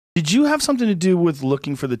Did you have something to do with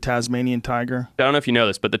looking for the Tasmanian tiger? I don't know if you know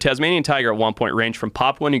this, but the Tasmanian tiger at one point ranged from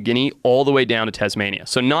Papua New Guinea all the way down to Tasmania.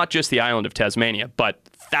 So not just the island of Tasmania, but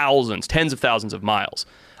thousands, tens of thousands of miles.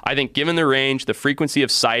 I think given the range, the frequency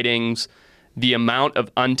of sightings, the amount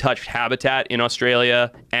of untouched habitat in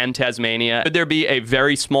Australia and Tasmania, could there be a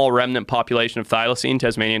very small remnant population of thylacine,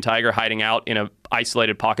 Tasmanian tiger, hiding out in an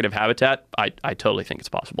isolated pocket of habitat? I totally think it's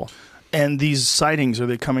possible. And these sightings, are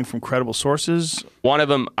they coming from credible sources? One of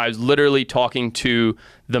them, I was literally talking to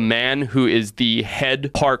the man who is the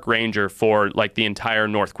head park ranger for like the entire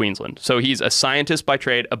North Queensland. So he's a scientist by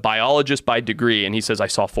trade, a biologist by degree, and he says, I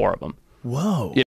saw 4 of them. Whoa.